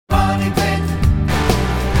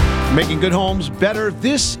Making good homes better.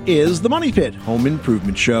 This is the Money Pit Home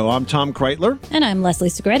Improvement Show. I'm Tom Kreitler. And I'm Leslie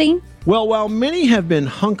Segretti. Well, while many have been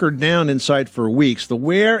hunkered down inside for weeks, the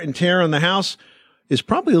wear and tear on the house is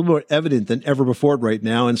probably a little more evident than ever before right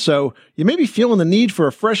now. And so you may be feeling the need for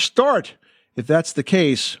a fresh start. If that's the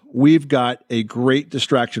case, we've got a great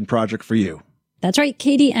distraction project for you. That's right.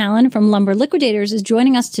 Katie Allen from Lumber Liquidators is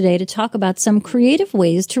joining us today to talk about some creative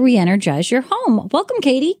ways to re-energize your home. Welcome,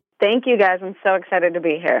 Katie. Thank you, guys. I'm so excited to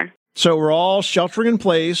be here. So we're all sheltering in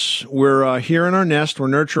place. We're here in our nest. We're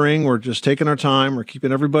nurturing. We're just taking our time. We're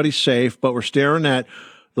keeping everybody safe, but we're staring at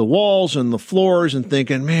the walls and the floors and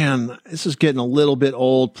thinking, man, this is getting a little bit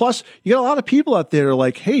old. Plus, you got a lot of people out there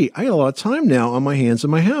like, hey, I got a lot of time now on my hands in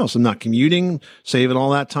my house. I'm not commuting, saving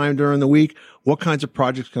all that time during the week. What kinds of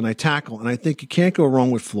projects can I tackle? And I think you can't go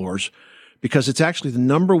wrong with floors because it's actually the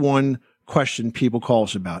number one question people call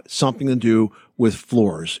us about. It's something to do with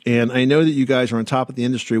floors. And I know that you guys are on top of the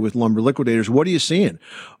industry with Lumber Liquidators. What are you seeing?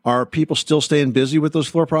 Are people still staying busy with those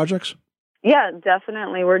floor projects? Yeah,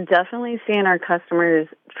 definitely. We're definitely seeing our customers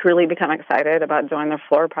truly become excited about doing their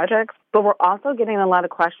floor projects. But we're also getting a lot of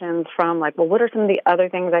questions from like, well, what are some of the other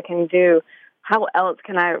things I can do? How else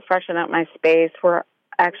can I freshen up my space? We're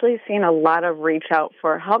actually seeing a lot of reach out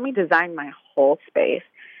for help me design my whole space.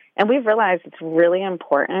 And we've realized it's really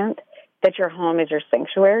important that your home is your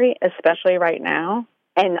sanctuary, especially right now.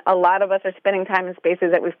 And a lot of us are spending time in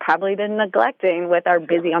spaces that we've probably been neglecting with our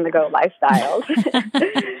busy on-the-go lifestyles.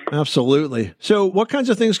 Absolutely. So what kinds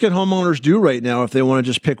of things can homeowners do right now if they want to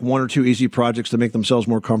just pick one or two easy projects to make themselves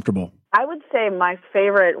more comfortable? I would say my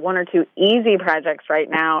favorite one or two easy projects right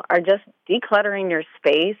now are just decluttering your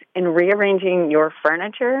space and rearranging your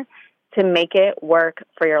furniture to make it work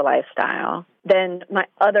for your lifestyle. Then my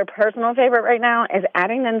other personal favorite right now is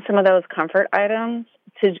adding in some of those comfort items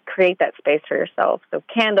to create that space for yourself. So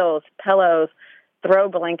candles, pillows, throw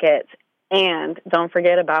blankets, and don't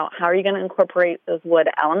forget about how are you going to incorporate those wood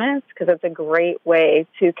elements, because it's a great way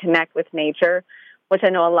to connect with nature, which I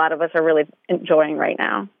know a lot of us are really enjoying right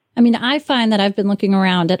now. I mean, I find that I've been looking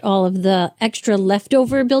around at all of the extra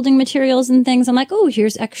leftover building materials and things. I'm like, oh,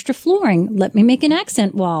 here's extra flooring. Let me make an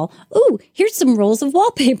accent wall. Oh, here's some rolls of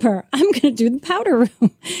wallpaper. I'm going to do the powder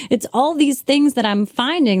room. It's all these things that I'm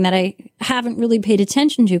finding that I haven't really paid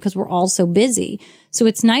attention to because we're all so busy. So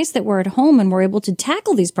it's nice that we're at home and we're able to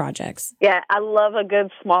tackle these projects. Yeah, I love a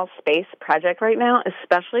good small space project right now,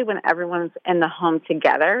 especially when everyone's in the home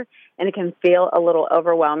together and it can feel a little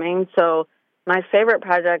overwhelming. So my favorite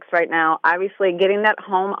projects right now, obviously getting that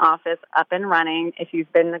home office up and running if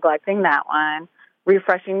you've been neglecting that one.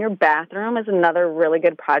 Refreshing your bathroom is another really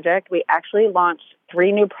good project. We actually launched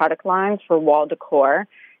 3 new product lines for wall decor,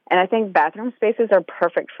 and I think bathroom spaces are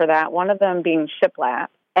perfect for that, one of them being shiplap.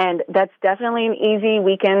 And that's definitely an easy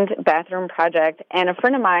weekend bathroom project. And a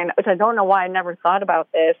friend of mine, which I don't know why I never thought about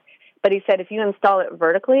this, but he said if you install it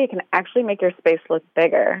vertically, it can actually make your space look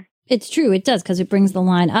bigger. It's true. It does, because it brings the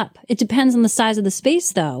line up. It depends on the size of the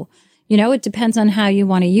space, though. You know, it depends on how you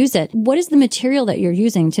want to use it. What is the material that you're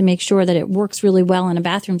using to make sure that it works really well in a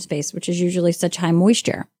bathroom space, which is usually such high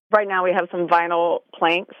moisture? Right now we have some vinyl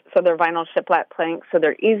planks. So they're vinyl shiplap planks. So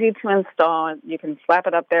they're easy to install. You can slap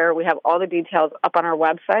it up there. We have all the details up on our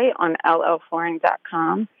website on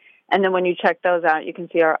llflooring.com. And then when you check those out, you can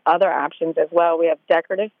see our other options as well. We have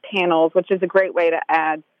decorative panels, which is a great way to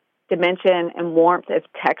add dimension and warmth as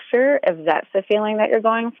texture, if that's the feeling that you're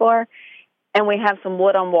going for. And we have some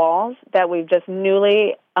wood on walls that we've just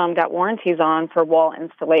newly got warranties on for wall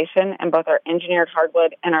installation, and both our engineered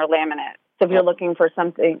hardwood and our laminate. So if you're looking for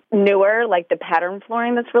something newer, like the pattern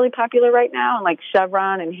flooring that's really popular right now, like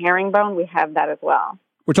chevron and herringbone, we have that as well.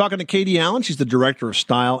 We're talking to Katie Allen. She's the Director of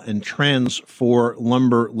Style and Trends for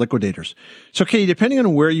Lumber Liquidators. So, Katie, depending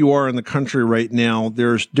on where you are in the country right now,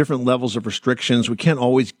 there's different levels of restrictions. We can't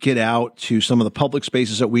always get out to some of the public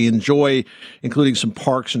spaces that we enjoy, including some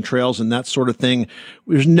parks and trails and that sort of thing.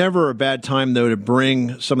 There's never a bad time, though, to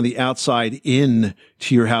bring some of the outside in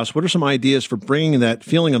to your house. What are some ideas for bringing that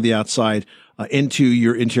feeling of the outside into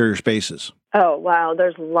your interior spaces? Oh, wow.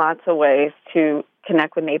 There's lots of ways to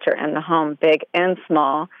connect with nature in the home, big and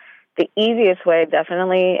small. The easiest way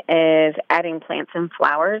definitely is adding plants and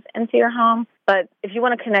flowers into your home. But if you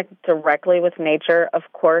want to connect directly with nature, of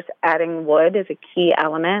course, adding wood is a key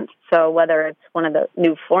element. So whether it's one of the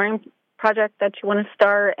new flooring projects that you want to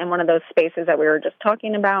start in one of those spaces that we were just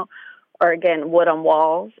talking about, or again, wood on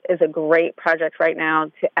walls is a great project right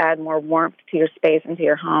now to add more warmth to your space and to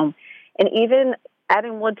your home. And even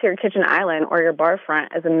adding wood to your kitchen island or your bar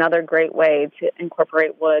front is another great way to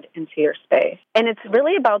incorporate wood into your space. And it's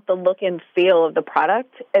really about the look and feel of the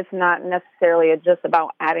product. It's not necessarily just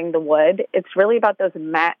about adding the wood. It's really about those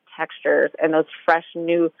matte textures and those fresh,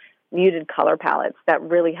 new, muted color palettes that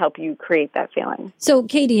really help you create that feeling. So,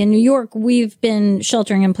 Katie, in New York, we've been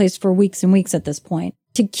sheltering in place for weeks and weeks at this point.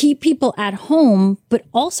 To keep people at home, but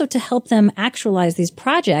also to help them actualize these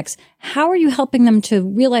projects, how are you helping them to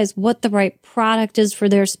realize what the right product is for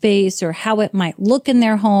their space or how it might look in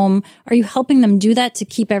their home? Are you helping them do that to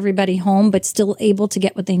keep everybody home, but still able to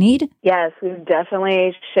get what they need? Yes, we've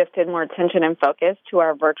definitely shifted more attention and focus to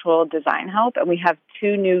our virtual design help, and we have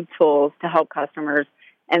 2 new tools to help customers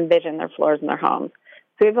envision their floors in their homes.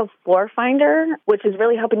 So we have a floor finder, which is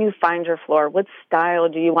really helping you find your floor. What style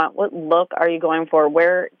do you want? What look are you going for?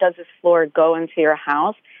 Where does this floor go into your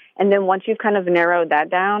house? And then once you've kind of narrowed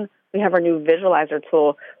that down, we have our new visualizer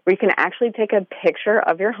tool where you can actually take a picture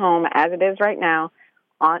of your home as it is right now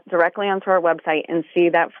directly onto our website and see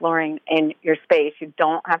that flooring in your space. You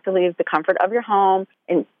don't have to leave the comfort of your home,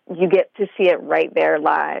 and you get to see it right there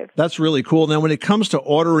live. That's really cool. Now, when it comes to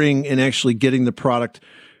ordering and actually getting the product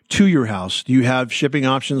to your house, do you have shipping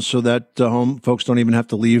options so that home folks don't even have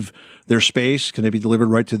to leave their space? Can they be delivered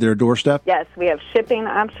right to their doorstep? Yes, we have shipping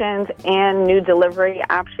options and new delivery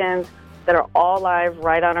options that are all live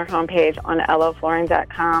right on our homepage on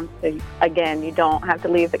loflooring.com. So again, you don't have to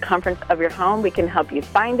leave the comfort of your home. We can help you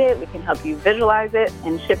find it, we can help you visualize it,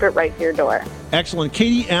 and ship it right to your door. Excellent.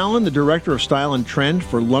 Katie Allen, the Director of Style and Trend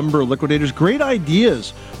for Lumber Liquidators. Great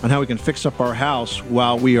ideas on how we can fix up our house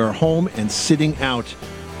while we are home and sitting out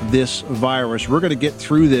this virus. We're going to get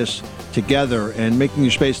through this together, and making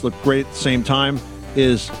your space look great at the same time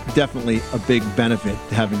is definitely a big benefit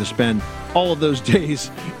to having to spend all of those days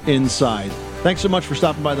inside. Thanks so much for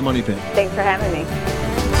stopping by the Money Pit. Thanks for having me.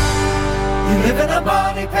 You live in a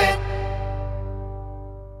money pit.